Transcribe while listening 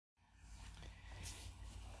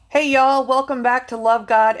Hey y'all, welcome back to Love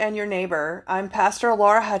God and Your Neighbor. I'm Pastor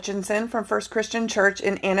Laura Hutchinson from First Christian Church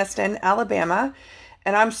in Anniston, Alabama,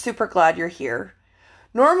 and I'm super glad you're here.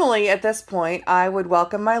 Normally at this point, I would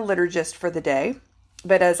welcome my liturgist for the day,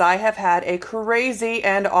 but as I have had a crazy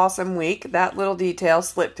and awesome week, that little detail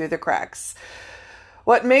slipped through the cracks.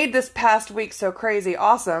 What made this past week so crazy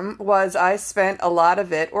awesome was I spent a lot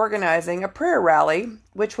of it organizing a prayer rally,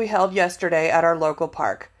 which we held yesterday at our local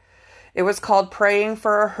park. It was called Praying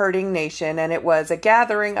for a Hurting Nation, and it was a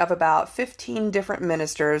gathering of about 15 different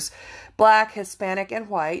ministers, Black, Hispanic, and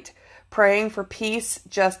white, praying for peace,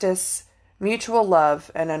 justice, mutual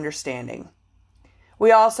love, and understanding.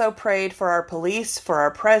 We also prayed for our police, for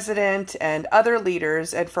our president, and other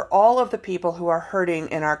leaders, and for all of the people who are hurting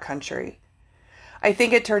in our country. I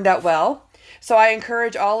think it turned out well, so I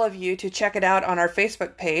encourage all of you to check it out on our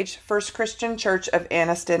Facebook page, First Christian Church of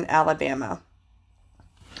Anniston, Alabama.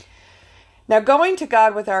 Now, going to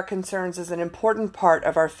God with our concerns is an important part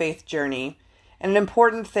of our faith journey and an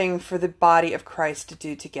important thing for the body of Christ to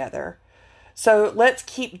do together. So let's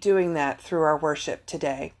keep doing that through our worship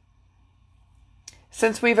today.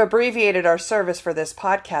 Since we've abbreviated our service for this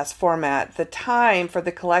podcast format, the time for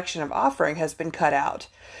the collection of offering has been cut out.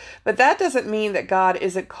 But that doesn't mean that God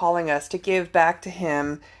isn't calling us to give back to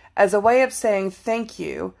Him as a way of saying thank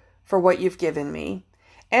you for what you've given me,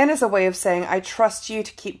 and as a way of saying, I trust you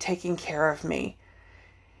to keep taking care of me.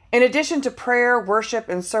 In addition to prayer, worship,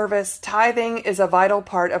 and service, tithing is a vital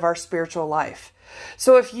part of our spiritual life.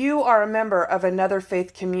 So if you are a member of another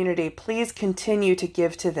faith community, please continue to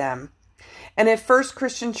give to them. And if First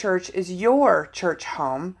Christian Church is your church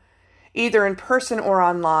home, either in person or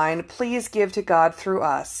online, please give to God through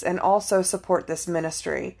us and also support this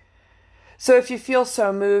ministry. So if you feel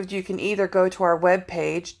so moved, you can either go to our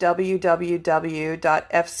webpage,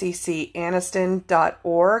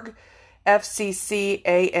 www.fccanniston.org,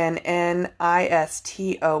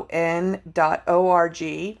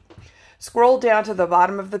 fccanniston.org, scroll down to the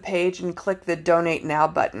bottom of the page and click the Donate Now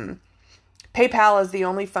button. PayPal is the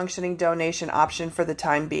only functioning donation option for the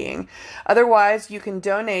time being. Otherwise, you can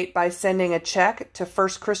donate by sending a check to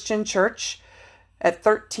First Christian Church at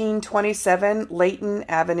 1327 Layton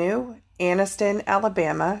Avenue, Anniston,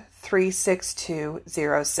 Alabama,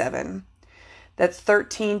 36207. That's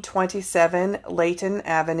 1327 Layton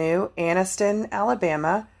Avenue, Anniston,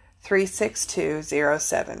 Alabama,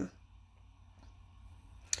 36207.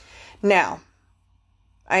 Now,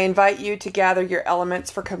 I invite you to gather your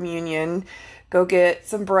elements for communion. Go get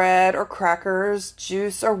some bread or crackers,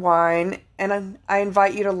 juice or wine, and I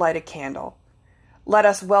invite you to light a candle. Let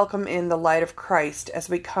us welcome in the light of Christ as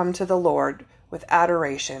we come to the Lord with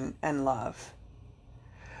adoration and love.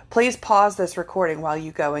 Please pause this recording while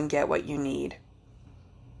you go and get what you need.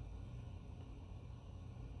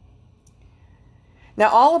 Now,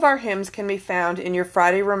 all of our hymns can be found in your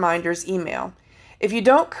Friday Reminders email. If you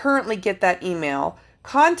don't currently get that email,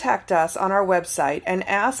 contact us on our website and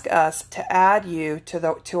ask us to add you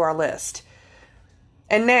to our list.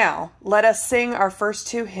 And now, let us sing our first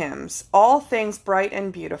two hymns, All Things Bright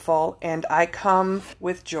and Beautiful, and I Come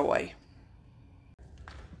with Joy.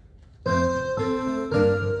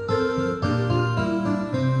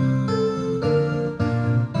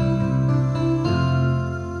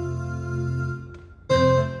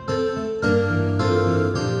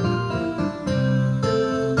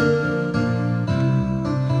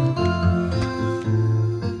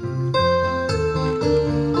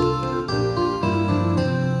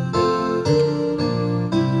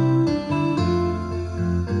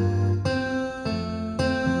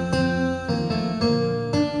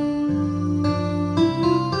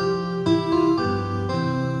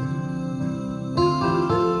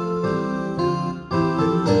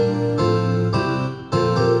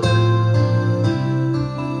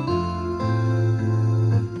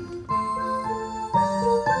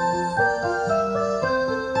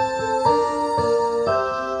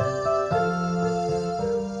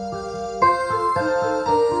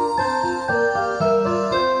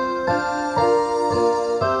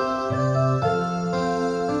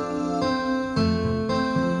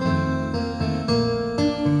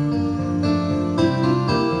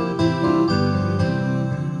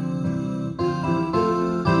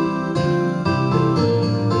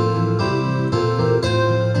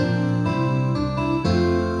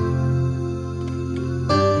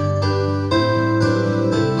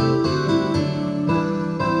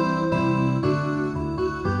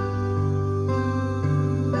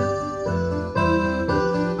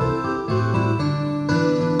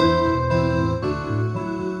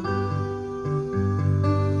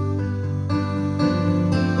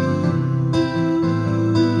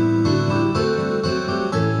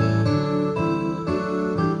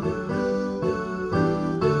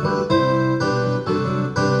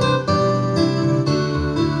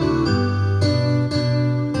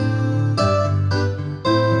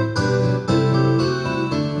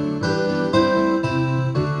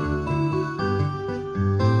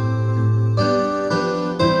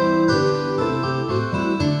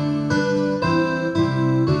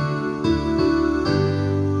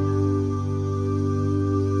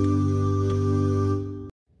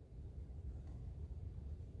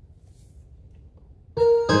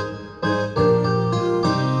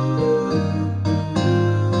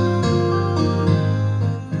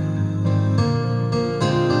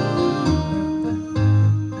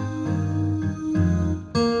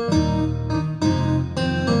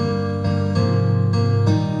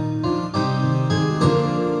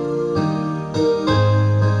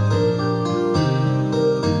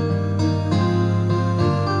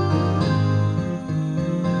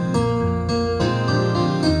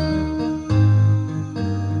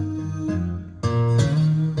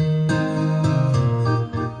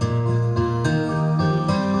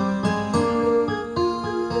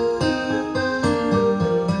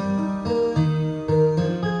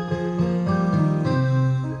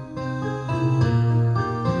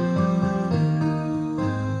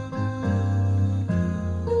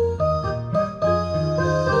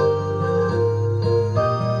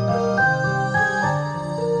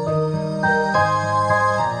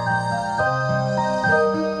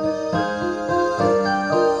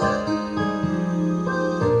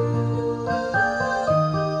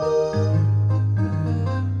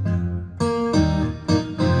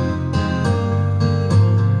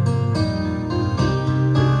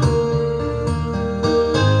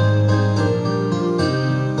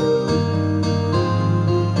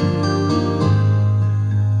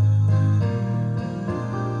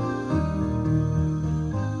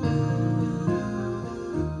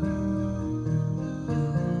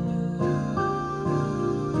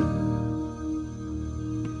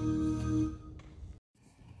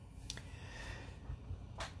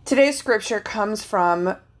 Today's scripture comes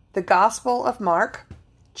from the Gospel of Mark,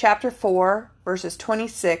 chapter 4, verses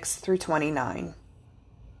 26 through 29.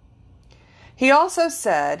 He also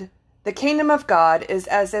said, "The kingdom of God is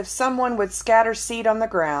as if someone would scatter seed on the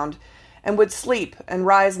ground and would sleep and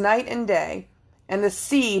rise night and day, and the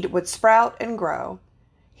seed would sprout and grow.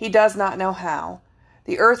 He does not know how.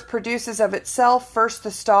 The earth produces of itself first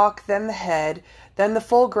the stalk, then the head, then the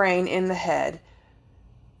full grain in the head.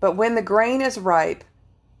 But when the grain is ripe,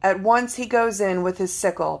 at once he goes in with his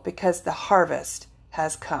sickle, because the harvest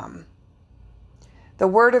has come." The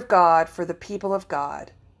word of God for the people of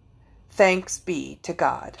God. Thanks be to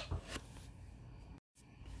God.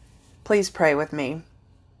 Please pray with me.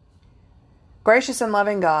 Gracious and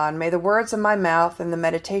loving God, may the words of my mouth and the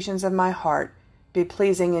meditations of my heart be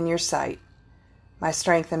pleasing in your sight, my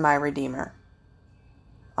strength and my Redeemer.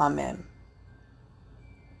 Amen.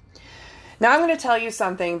 Now I'm going to tell you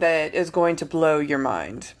something that is going to blow your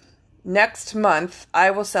mind. Next month, I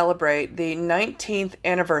will celebrate the 19th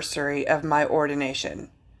anniversary of my ordination.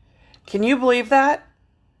 Can you believe that?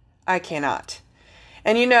 I cannot.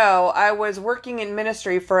 And I was working in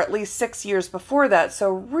ministry for at least 6 years before that, so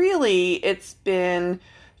really it's been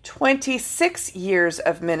 26 years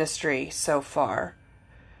of ministry so far.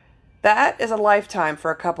 That is a lifetime for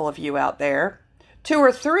a couple of you out there. 2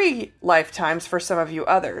 or 3 lifetimes for some of you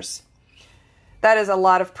others. That is a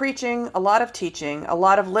lot of preaching, a lot of teaching, a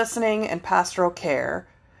lot of listening and pastoral care.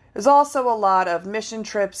 There's also a lot of mission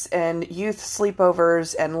trips and youth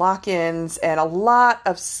sleepovers and lock-ins and a lot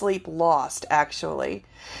of sleep lost, actually.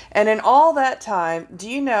 And in all that time, do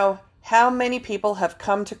you know how many people have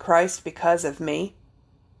come to Christ because of me?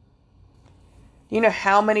 Do you know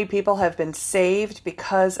how many people have been saved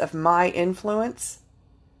because of my influence?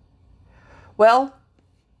 Well,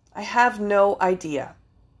 I have no idea.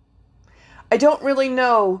 I don't really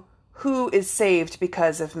know who is saved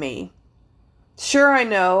because of me. Sure, I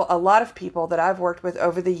know a lot of people that I've worked with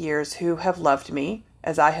over the years who have loved me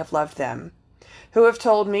as I have loved them, who have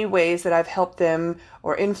told me ways that I've helped them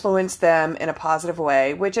or influenced them in a positive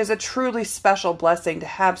way, which is a truly special blessing to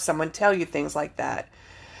have someone tell you things like that.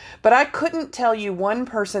 But I couldn't tell you one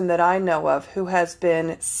person that I know of who has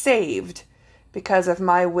been saved because of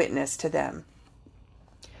my witness to them.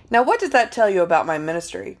 Now, what does that tell you about my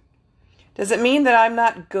ministry? Does it mean that I'm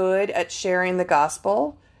not good at sharing the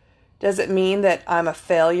gospel? Does it mean that I'm a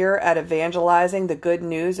failure at evangelizing the good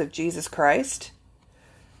news of Jesus Christ?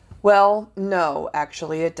 Well, no,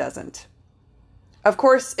 actually it doesn't. Of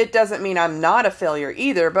course, it doesn't mean I'm not a failure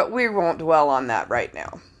either, but we won't dwell on that right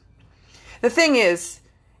now. The thing is,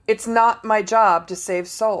 it's not my job to save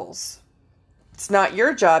souls. It's not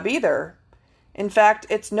your job either. In fact,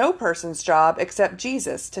 it's no person's job except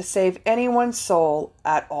Jesus to save anyone's soul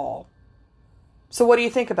at all. So what do you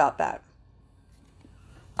think about that?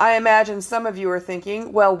 I imagine some of you are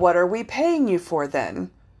thinking, well, what are we paying you for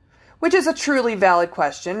then? Which is a truly valid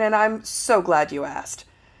question, and I'm so glad you asked.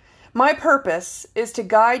 My purpose is to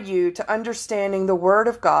guide you to understanding the Word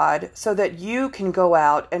of God so that you can go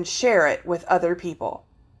out and share it with other people.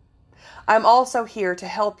 I'm also here to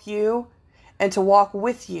help you and to walk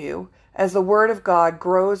with you as the Word of God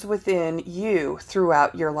grows within you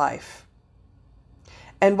throughout your life.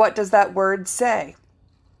 And what does that word say?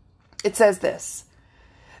 It says this: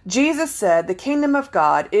 Jesus said, "The kingdom of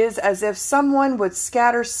God is as if someone would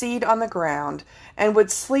scatter seed on the ground and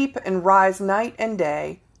would sleep and rise night and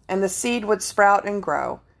day, and the seed would sprout and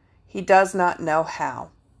grow. He does not know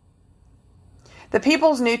how." The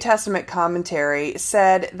People's New Testament commentary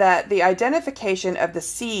said that the identification of the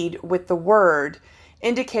seed with the word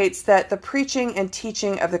indicates that the preaching and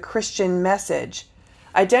teaching of the Christian message,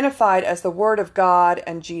 identified as the Word of God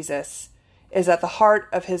and Jesus, is at the heart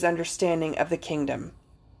of his understanding of the kingdom.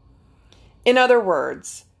 In other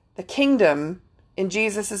words, the kingdom in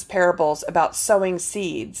Jesus' parables about sowing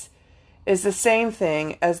seeds is the same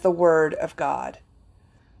thing as the Word of God.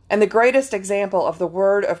 And the greatest example of the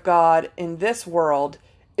Word of God in this world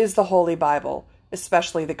is the Holy Bible,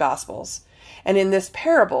 especially the Gospels. And in this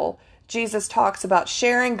parable, Jesus talks about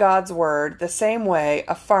sharing God's Word the same way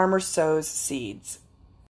a farmer sows seeds.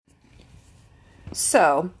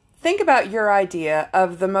 So, think about your idea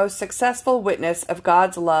of the most successful witness of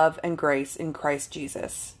God's love and grace in Christ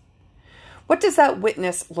Jesus. What does that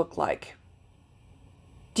witness look like?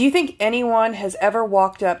 Do you think anyone has ever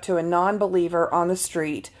walked up to a non-believer on the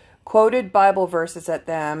street, quoted Bible verses at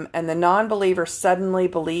them, and the non-believer suddenly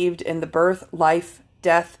believed in the birth, life,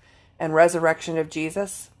 death, and resurrection of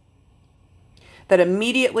Jesus? That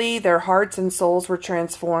immediately their hearts and souls were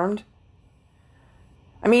transformed?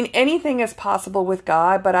 I mean, anything is possible with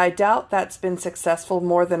God, but I doubt that's been successful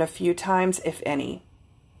more than a few times, if any.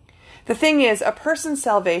 The thing is, a person's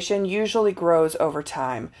salvation usually grows over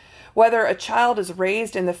time. Whether a child is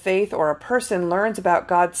raised in the faith or a person learns about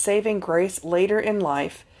God's saving grace later in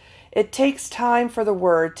life, it takes time for the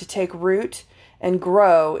word to take root and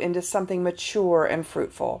grow into something mature and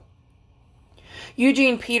fruitful.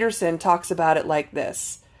 Eugene Peterson talks about it like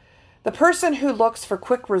this: the person who looks for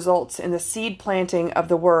quick results in the seed planting of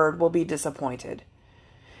the word will be disappointed.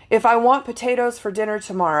 If I want potatoes for dinner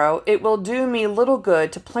tomorrow, it will do me little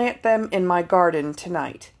good to plant them in my garden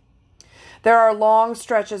tonight. There are long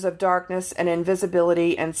stretches of darkness and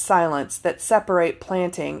invisibility and silence that separate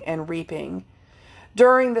planting and reaping.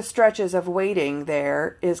 During the stretches of waiting,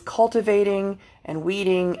 there is cultivating and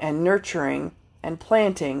weeding and nurturing and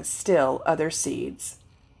planting still other seeds.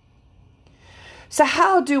 So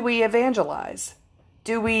how do we evangelize?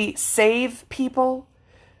 Do we save people?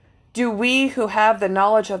 Do we who have the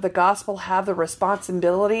knowledge of the gospel have the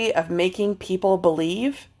responsibility of making people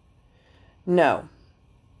believe? No.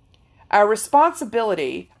 Our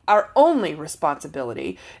responsibility, our only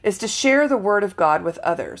responsibility, is to share the word of God with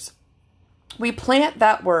others. We plant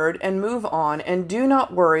that word and move on and do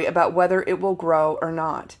not worry about whether it will grow or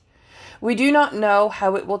not. We do not know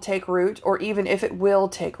how it will take root or even if it will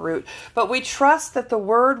take root, but we trust that the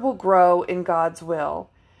word will grow in God's will.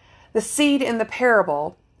 The seed in the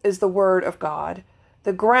parable is the word of God.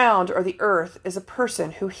 The ground or the earth is a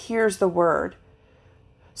person who hears the word.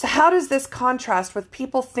 So how does this contrast with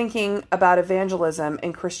people thinking about evangelism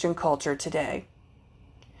in Christian culture today?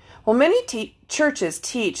 Well, many churches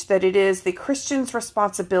teach that it is the Christian's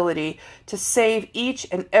responsibility to save each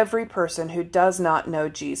and every person who does not know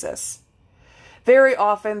Jesus. Very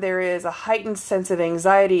often there is a heightened sense of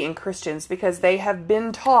anxiety in Christians because they have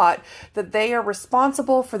been taught that they are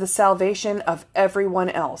responsible for the salvation of everyone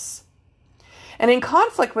else. And in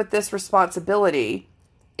conflict with this responsibility,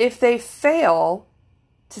 if they fail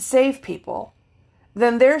to save people,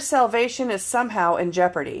 then their salvation is somehow in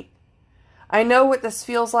jeopardy. I know what this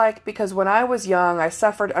feels like because when I was young, I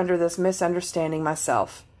suffered under this misunderstanding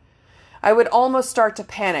myself. I would almost start to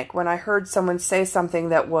panic when I heard someone say something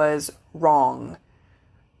that was wrong.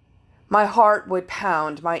 My heart would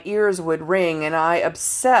pound, my ears would ring, and I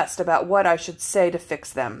obsessed about what I should say to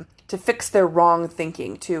fix them, to fix their wrong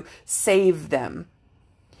thinking, to save them.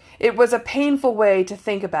 It was a painful way to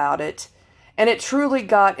think about it, and it truly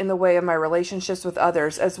got in the way of my relationships with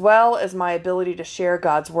others, as well as my ability to share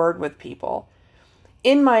God's word with people.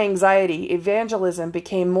 In my anxiety, evangelism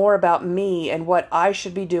became more about me and what I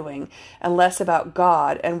should be doing, and less about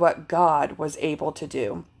God and what God was able to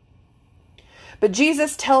do. But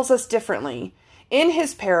Jesus tells us differently. In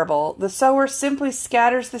his parable, the sower simply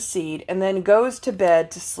scatters the seed and then goes to bed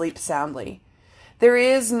to sleep soundly. There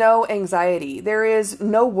is no anxiety. There is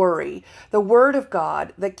no worry. The word of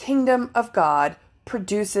God, the kingdom of God,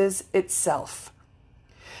 produces itself.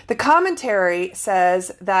 The commentary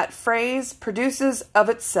says that phrase produces of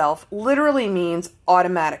itself literally means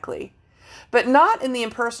automatically, but not in the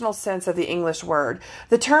impersonal sense of the English word.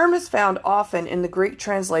 The term is found often in the Greek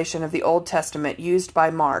translation of the Old Testament used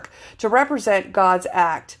by Mark to represent God's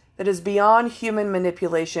act that is beyond human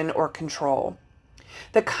manipulation or control.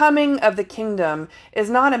 The coming of the kingdom is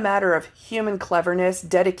not a matter of human cleverness,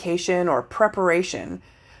 dedication, or preparation,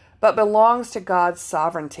 but belongs to God's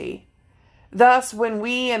sovereignty. Thus, when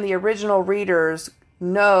we and the original readers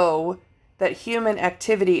know that human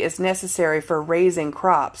activity is necessary for raising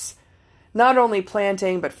crops, not only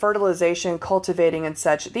planting, but fertilization, cultivating, and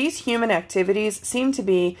such, these human activities seem to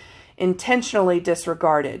be intentionally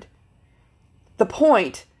disregarded. The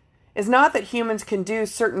point is not that humans can do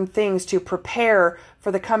certain things to prepare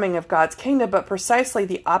for the coming of God's kingdom, but precisely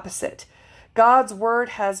the opposite. God's word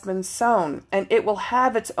has been sown, and it will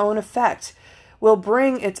have its own effect, will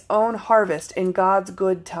bring its own harvest in God's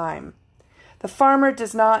good time. The farmer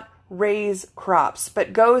does not raise crops,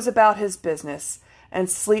 but goes about his business and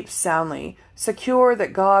sleeps soundly, secure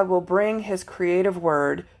that God will bring his creative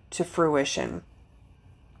word to fruition.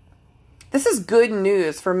 This is good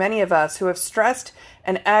news for many of us who have stressed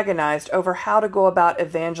and agonized over how to go about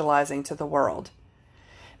evangelizing to the world.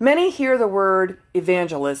 Many hear the word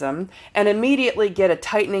evangelism and immediately get a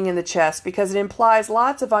tightening in the chest because it implies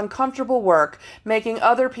lots of uncomfortable work, making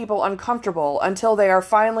other people uncomfortable until they are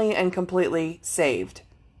finally and completely saved.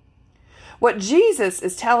 What Jesus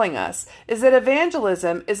is telling us is that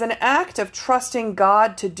evangelism is an act of trusting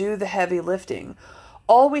God to do the heavy lifting.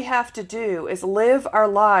 All we have to do is live our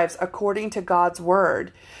lives according to God's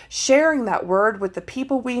word, sharing that word with the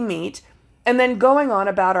people we meet, and then going on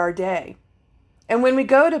about our day. And when we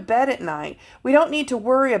go to bed at night, we don't need to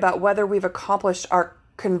worry about whether we've accomplished our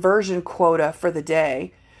conversion quota for the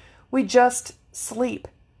day. We just sleep.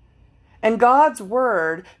 And God's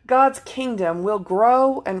word, God's kingdom will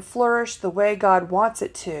grow and flourish the way God wants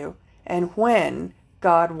it to and when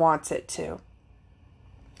God wants it to.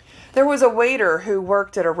 There was a waiter who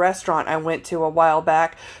worked at a restaurant I went to a while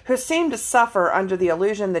back who seemed to suffer under the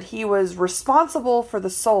illusion that he was responsible for the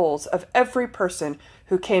souls of every person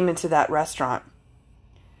who came into that restaurant.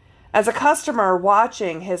 As a customer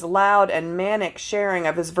watching his loud and manic sharing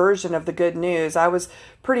of his version of the good news, I was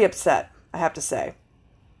pretty upset, I have to say.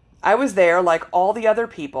 I was there, like all the other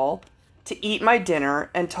people, to eat my dinner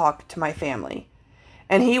and talk to my family.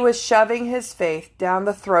 And he was shoving his faith down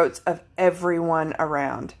the throats of everyone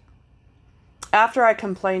around. After I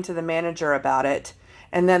complained to the manager about it,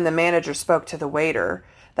 and then the manager spoke to the waiter,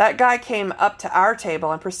 that guy came up to our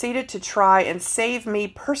table and proceeded to try and save me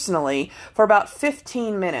personally for about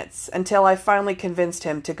 15 minutes until I finally convinced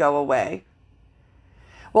him to go away.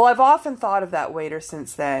 Well, I've often thought of that waiter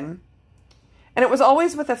since then, and it was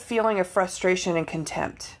always with a feeling of frustration and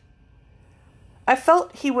contempt. I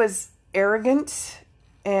felt he was arrogant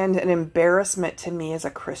and an embarrassment to me as a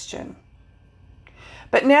Christian.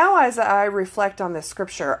 But now as I reflect on this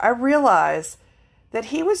scripture, I realize that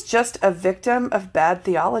he was just a victim of bad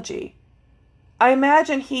theology. I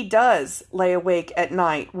imagine he does lay awake at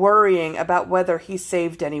night worrying about whether he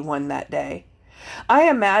saved anyone that day. I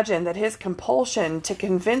imagine that his compulsion to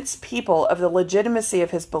convince people of the legitimacy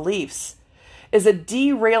of his beliefs is a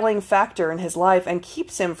derailing factor in his life and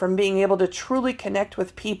keeps him from being able to truly connect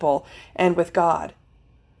with people and with God.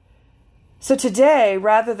 So today,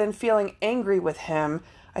 rather than feeling angry with him,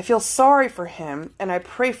 I feel sorry for him and I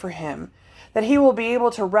pray for him that he will be able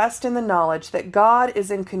to rest in the knowledge that God is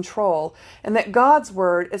in control and that God's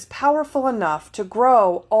word is powerful enough to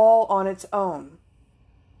grow all on its own.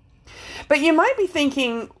 But you might be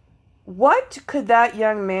thinking, what could that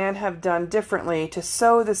young man have done differently to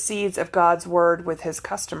sow the seeds of God's word with his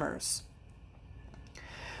customers?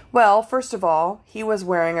 Well, first of all, he was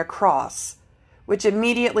wearing a cross, which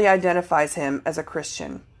immediately identifies him as a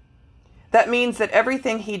Christian. That means that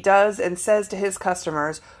everything he does and says to his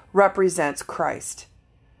customers represents Christ.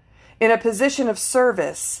 In a position of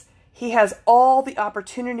service, he has all the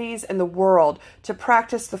opportunities in the world to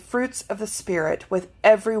practice the fruits of the Spirit with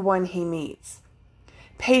everyone he meets.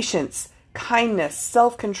 Patience, kindness,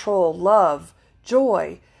 self-control, love,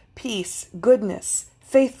 joy, peace, goodness,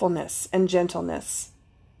 faithfulness, and gentleness.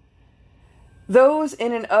 Those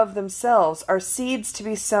in and of themselves are seeds to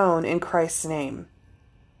be sown in Christ's name.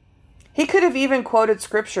 He could have even quoted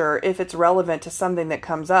scripture if it's relevant to something that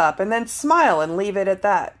comes up and then smile and leave it at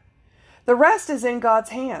that. The rest is in God's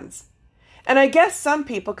hands. And I guess some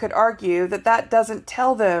people could argue that that doesn't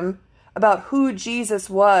tell them about who Jesus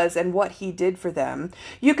was and what he did for them.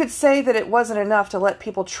 You could say that it wasn't enough to let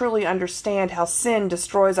people truly understand how sin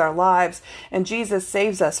destroys our lives and Jesus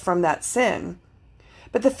saves us from that sin.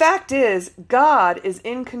 But the fact is, God is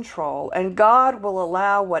in control, and God will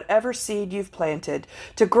allow whatever seed you've planted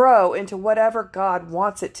to grow into whatever God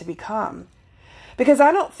wants it to become. Because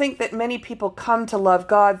I don't think that many people come to love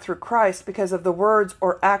God through Christ because of the words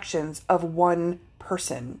or actions of one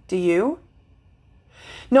person. Do you?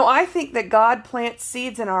 No, I think that God plants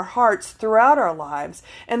seeds in our hearts throughout our lives,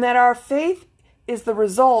 and that our faith is the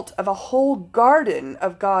result of a whole garden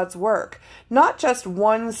of God's work, not just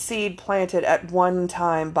one seed planted at one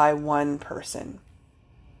time by one person.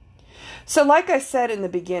 So like I said in the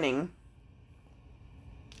beginning,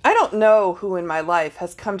 I don't know who in my life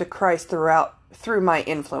has come to Christ through my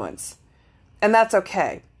influence, and that's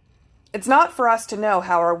okay. It's not for us to know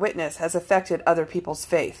how our witness has affected other people's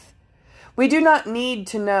faith. We do not need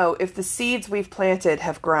to know if the seeds we've planted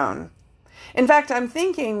have grown. In fact, I'm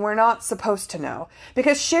thinking we're not supposed to know,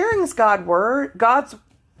 because sharing God's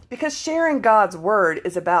word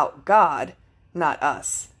is about God, not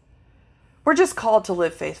us. We're just called to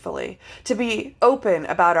live faithfully, to be open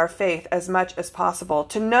about our faith as much as possible,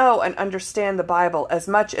 to know and understand the Bible as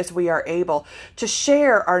much as we are able, to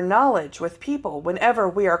share our knowledge with people whenever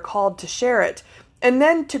we are called to share it, and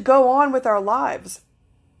then to go on with our lives.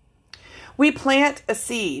 We plant a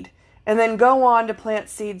seed and then go on to plant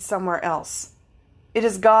seeds somewhere else. It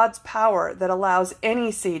is God's power that allows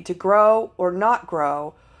any seed to grow or not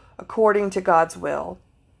grow according to God's will.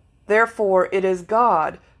 Therefore, it is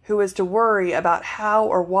God who is to worry about how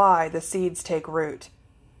or why the seeds take root.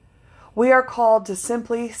 We are called to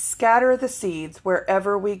simply scatter the seeds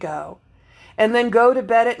wherever we go, and then go to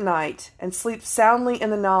bed at night and sleep soundly in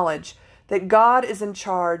the knowledge that God is in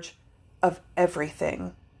charge of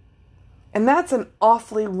everything. And that's an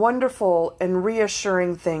awfully wonderful and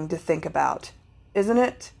reassuring thing to think about, isn't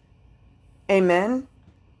it? Amen?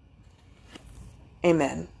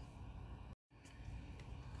 Amen.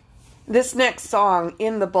 This next song,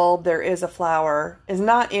 In the Bulb There Is a Flower, is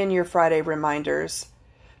not in your Friday reminders,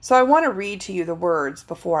 so I want to read to you the words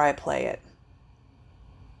before I play it.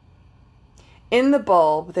 In the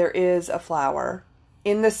bulb there is a flower,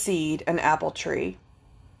 in the seed an apple tree,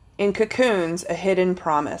 in cocoons a hidden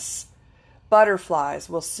promise. Butterflies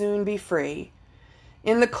will soon be free.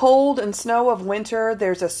 In the cold and snow of winter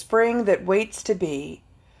there's a spring that waits to be,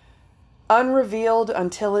 unrevealed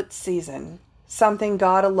until its season, something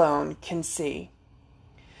God alone can see.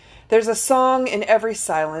 There's a song in every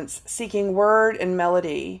silence, seeking word and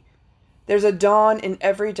melody. There's a dawn in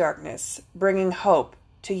every darkness, bringing hope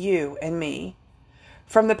to you and me.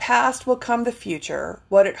 From the past will come the future,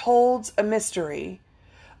 what it holds a mystery,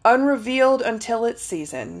 unrevealed until its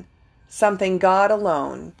season, something God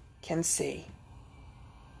alone can see.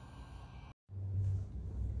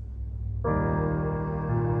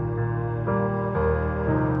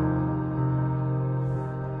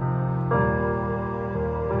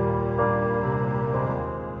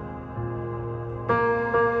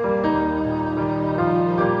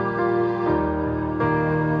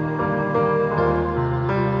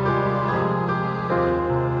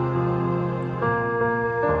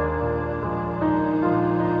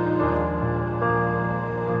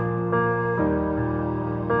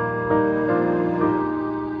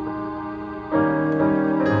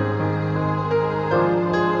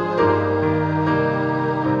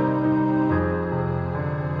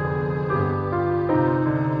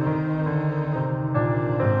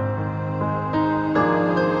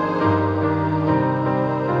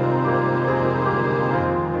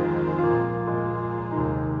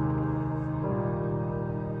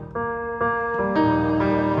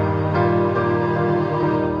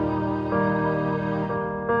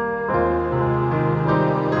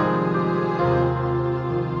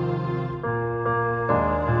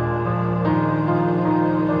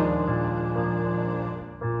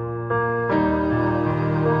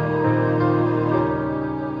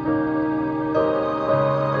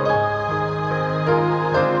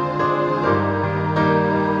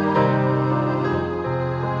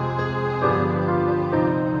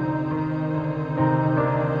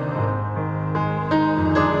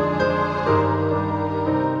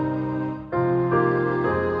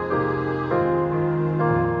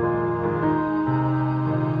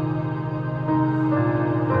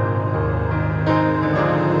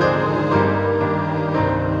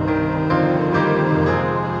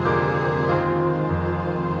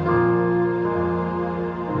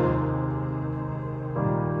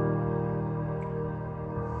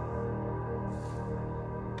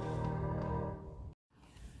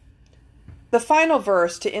 The final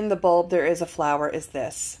verse to In the Bulb There Is a Flower is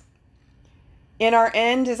this. In our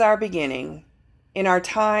end is our beginning, in our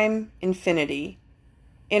time, infinity.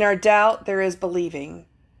 In our doubt there is believing,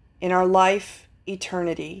 in our life,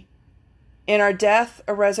 eternity. In our death,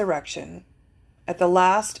 a resurrection, at the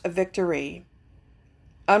last, a victory.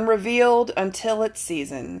 Unrevealed until its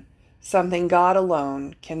season, something God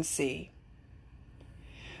alone can see.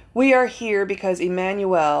 We are here because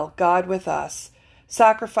Emmanuel, God with us,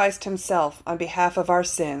 sacrificed himself on behalf of our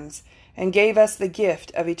sins and gave us the gift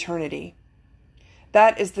of eternity.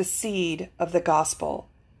 That is the seed of the gospel.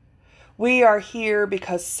 We are here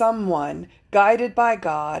because someone, guided by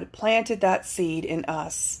God, planted that seed in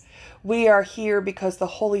us. We are here because the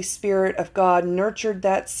Holy Spirit of God nurtured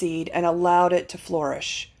that seed and allowed it to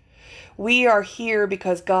flourish. We are here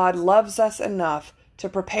because God loves us enough to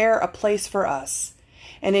prepare a place for us,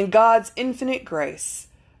 and in God's infinite grace,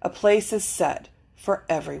 a place is set for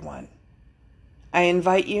everyone. I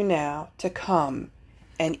invite you now to come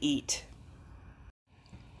and eat.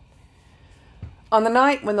 On the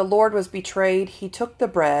night when the Lord was betrayed, he took the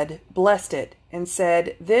bread, blessed it, and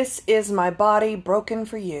said, "This is my body broken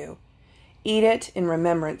for you. Eat it in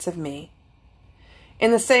remembrance of me."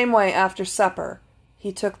 In the same way, after supper,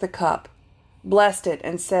 he took the cup, blessed it,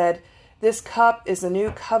 and said, "This cup is the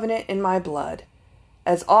new covenant in my blood.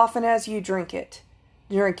 As often as you drink it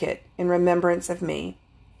in remembrance of me.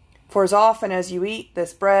 For as often as you eat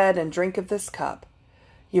this bread and drink of this cup,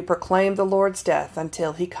 you proclaim the Lord's death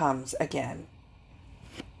until he comes again."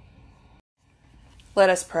 Let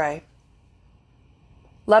us pray.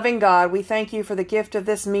 Loving God, we thank you for the gift of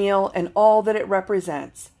this meal and all that it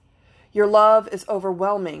represents. Your love is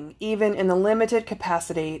overwhelming, even in the limited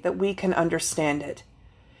capacity that we can understand it.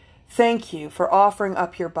 Thank you for offering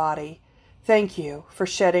up your body. Thank you for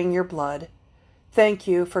shedding your blood. Thank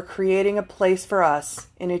you for creating a place for us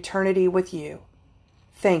in eternity with you.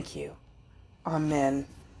 Thank you. Amen.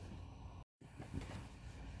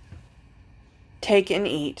 Take and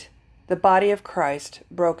eat, the body of Christ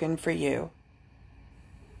broken for you.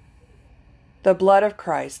 the blood of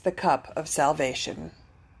Christ, the cup of salvation.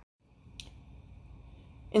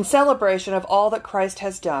 In celebration of all that Christ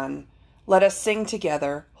has done, let us sing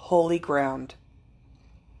together, Holy Ground.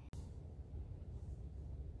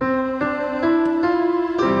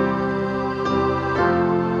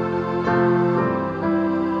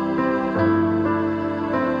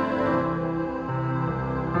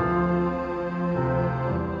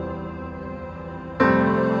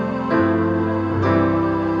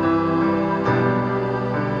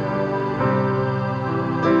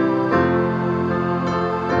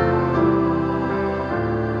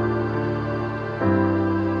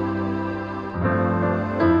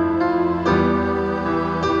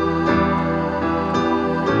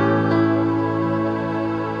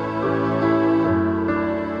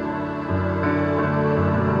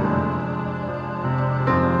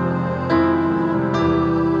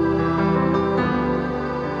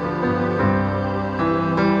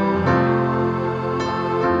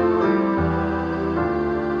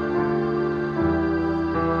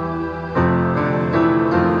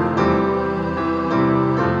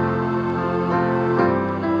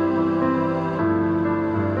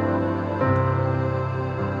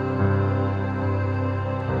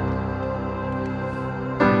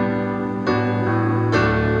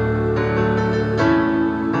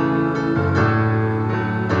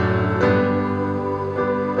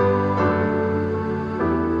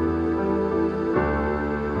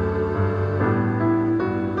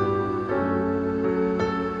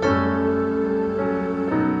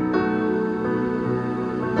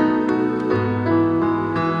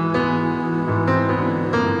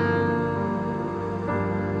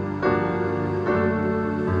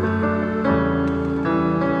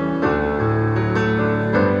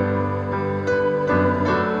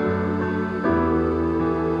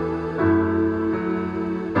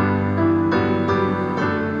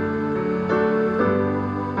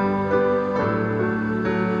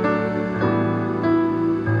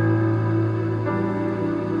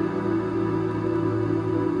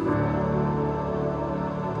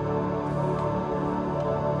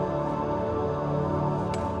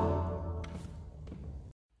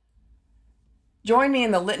 Join me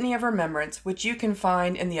in the Litany of Remembrance, which you can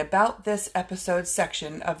find in the About This Episode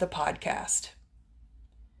section of the podcast.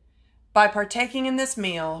 By partaking in this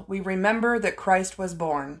meal, we remember that Christ was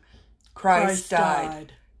born, Christ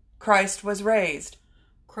died, Christ was raised,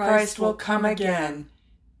 Christ will come again.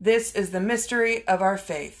 This is the mystery of our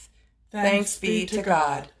faith. Thanks be to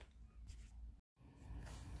God.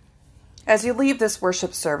 As you leave this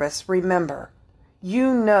worship service, remember,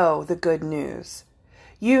 you know the good news.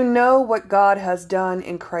 You know what God has done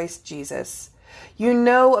in Christ Jesus. You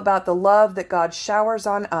know about the love that God showers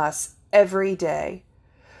on us every day.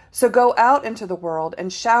 So go out into the world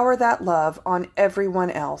and shower that love on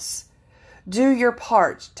everyone else. Do your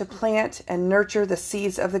part to plant and nurture the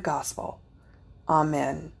seeds of the gospel.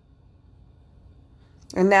 Amen.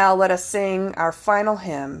 And now let us sing our final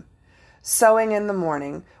hymn, Sowing in the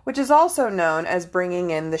Morning, which is also known as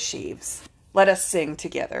Bringing in the Sheaves. Let us sing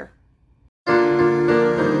together.